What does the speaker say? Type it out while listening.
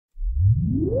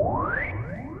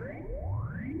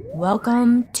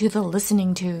Welcome to the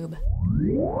Listening Tube.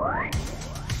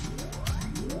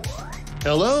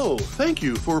 Hello, thank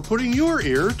you for putting your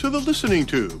ear to the Listening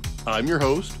Tube. I'm your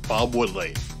host, Bob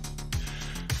Woodley.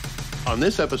 On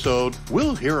this episode,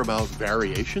 we'll hear about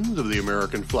variations of the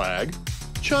American flag,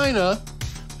 China,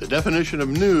 the definition of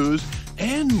news,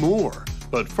 and more.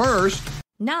 But first...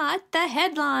 Not the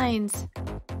headlines!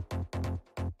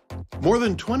 More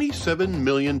than 27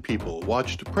 million people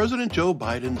watched President Joe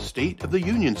Biden's State of the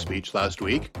Union speech last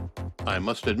week. I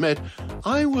must admit,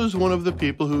 I was one of the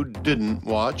people who didn't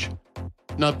watch.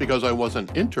 Not because I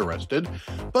wasn't interested,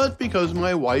 but because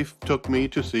my wife took me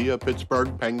to see a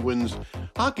Pittsburgh Penguins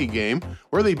hockey game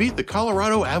where they beat the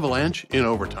Colorado Avalanche in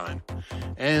overtime.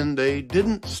 And they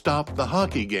didn't stop the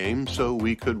hockey game so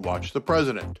we could watch the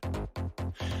president.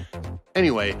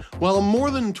 Anyway, while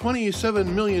more than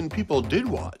 27 million people did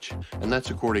watch, and that's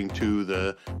according to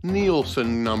the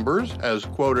Nielsen numbers as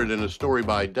quoted in a story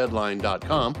by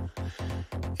Deadline.com,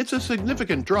 it's a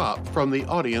significant drop from the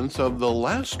audience of the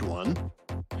last one.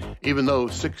 Even though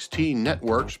 16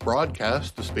 networks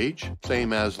broadcast the speech,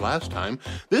 same as last time,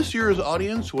 this year's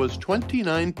audience was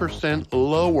 29%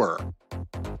 lower.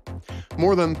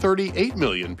 More than 38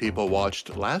 million people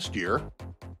watched last year.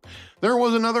 There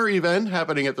was another event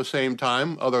happening at the same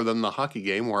time, other than the hockey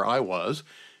game where I was.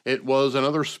 It was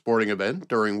another sporting event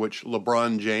during which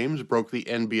LeBron James broke the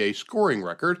NBA scoring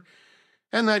record,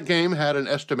 and that game had an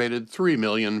estimated 3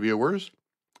 million viewers.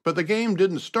 But the game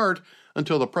didn't start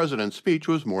until the president's speech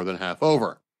was more than half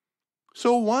over.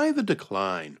 So why the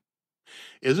decline?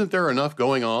 Isn't there enough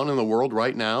going on in the world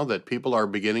right now that people are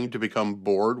beginning to become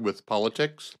bored with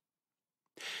politics?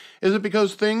 Is it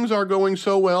because things are going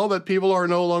so well that people are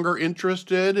no longer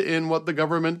interested in what the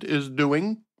government is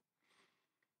doing?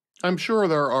 I'm sure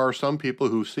there are some people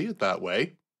who see it that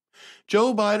way.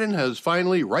 Joe Biden has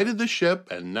finally righted the ship,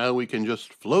 and now we can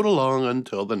just float along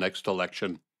until the next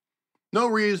election. No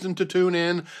reason to tune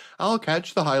in. I'll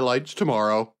catch the highlights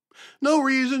tomorrow. No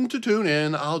reason to tune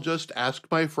in. I'll just ask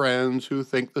my friends who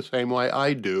think the same way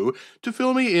I do to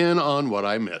fill me in on what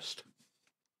I missed.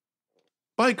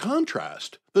 By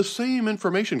contrast, the same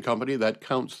information company that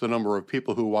counts the number of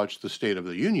people who watch the State of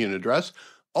the Union address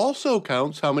also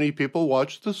counts how many people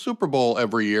watch the Super Bowl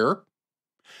every year.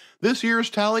 This year's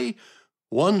tally,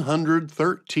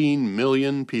 113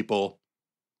 million people,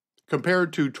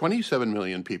 compared to 27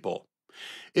 million people.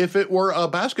 If it were a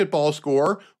basketball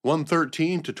score,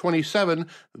 113 to 27,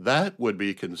 that would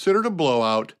be considered a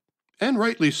blowout, and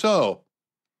rightly so.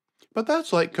 But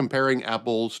that's like comparing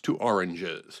apples to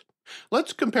oranges.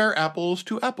 Let's compare apples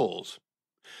to apples.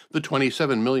 The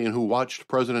 27 million who watched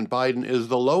President Biden is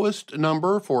the lowest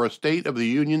number for a State of the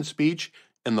Union speech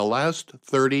in the last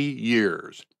 30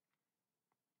 years.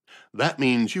 That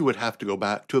means you would have to go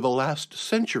back to the last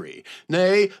century,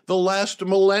 nay, the last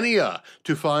millennia,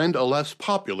 to find a less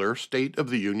popular State of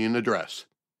the Union address.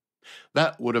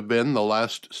 That would have been the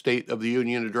last State of the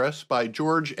Union address by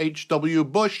George H.W.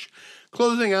 Bush,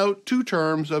 closing out 2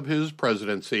 terms of his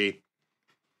presidency.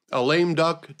 A lame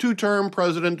duck 2-term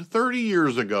president 30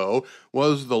 years ago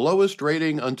was the lowest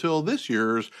rating until this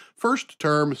year's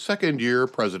first-term second-year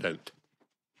president.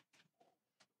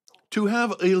 To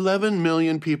have 11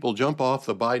 million people jump off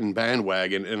the Biden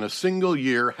bandwagon in a single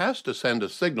year has to send a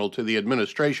signal to the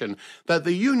administration that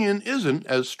the union isn't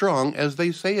as strong as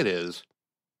they say it is.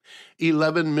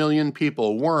 11 million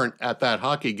people weren't at that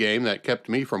hockey game that kept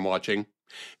me from watching.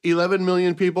 11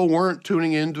 million people weren't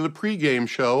tuning in to the pregame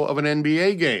show of an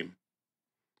NBA game.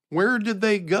 Where did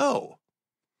they go?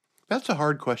 That's a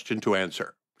hard question to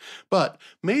answer. But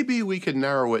maybe we can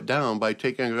narrow it down by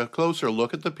taking a closer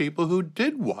look at the people who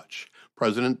did watch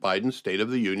President Biden's State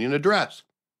of the Union address.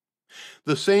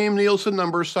 The same Nielsen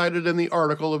number cited in the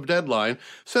article of Deadline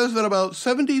says that about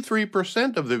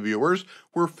 73% of the viewers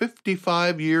were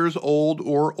 55 years old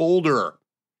or older.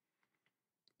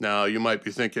 Now, you might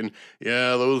be thinking,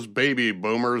 yeah, those baby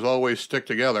boomers always stick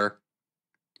together.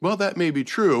 Well, that may be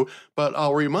true, but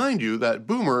I'll remind you that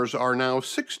boomers are now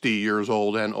 60 years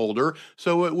old and older,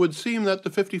 so it would seem that the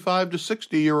 55 to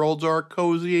 60-year-olds are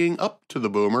cozying up to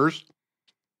the boomers.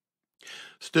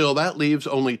 Still, that leaves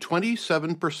only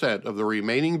 27% of the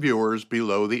remaining viewers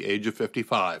below the age of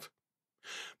 55.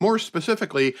 More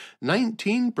specifically,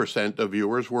 19% of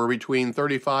viewers were between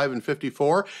 35 and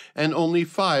 54, and only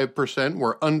 5%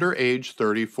 were under age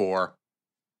 34.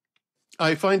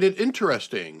 I find it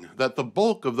interesting that the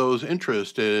bulk of those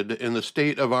interested in the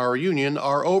state of our union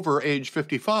are over age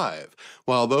 55,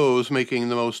 while those making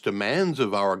the most demands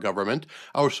of our government,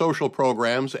 our social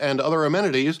programs, and other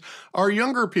amenities are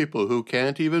younger people who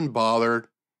can't even bother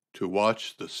to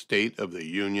watch the State of the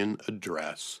Union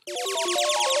address.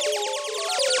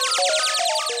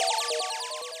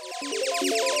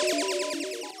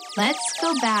 Let's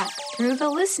go back through the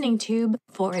listening tube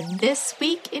for This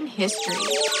Week in History.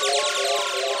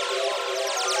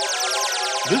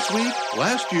 This week,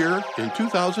 last year, in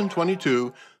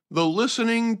 2022, the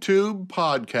Listening Tube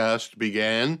podcast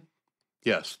began.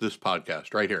 Yes, this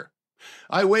podcast right here.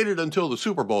 I waited until the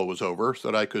Super Bowl was over so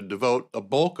that I could devote a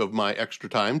bulk of my extra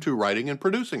time to writing and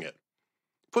producing it.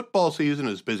 Football season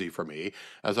is busy for me,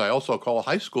 as I also call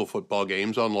high school football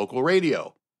games on local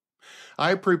radio.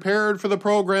 I prepared for the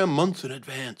program months in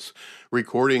advance,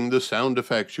 recording the sound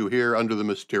effects you hear under the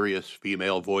mysterious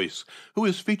female voice, who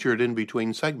is featured in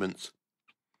between segments.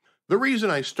 The reason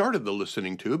I started the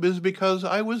Listening Tube is because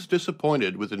I was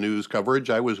disappointed with the news coverage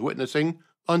I was witnessing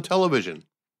on television.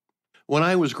 When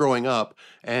I was growing up,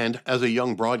 and as a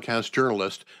young broadcast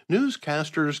journalist,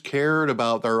 newscasters cared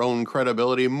about their own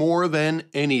credibility more than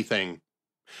anything.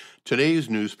 Today's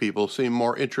news people seem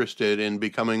more interested in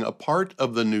becoming a part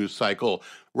of the news cycle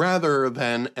rather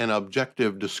than an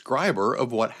objective describer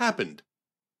of what happened.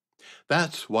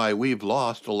 That's why we've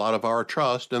lost a lot of our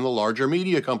trust in the larger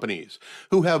media companies,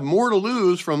 who have more to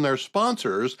lose from their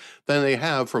sponsors than they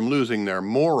have from losing their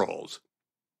morals.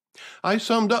 I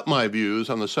summed up my views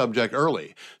on the subject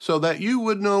early so that you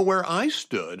would know where I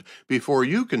stood before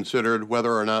you considered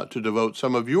whether or not to devote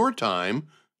some of your time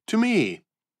to me.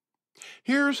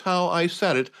 Here's how I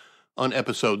said it on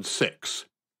episode 6.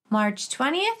 March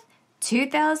 20th,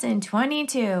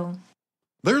 2022.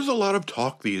 There's a lot of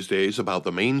talk these days about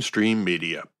the mainstream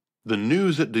media, the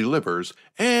news it delivers,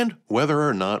 and whether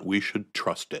or not we should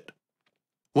trust it.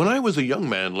 When I was a young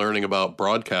man learning about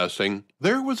broadcasting,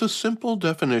 there was a simple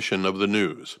definition of the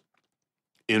news: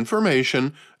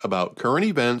 information about current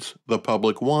events the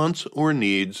public wants or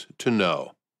needs to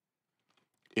know.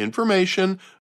 Information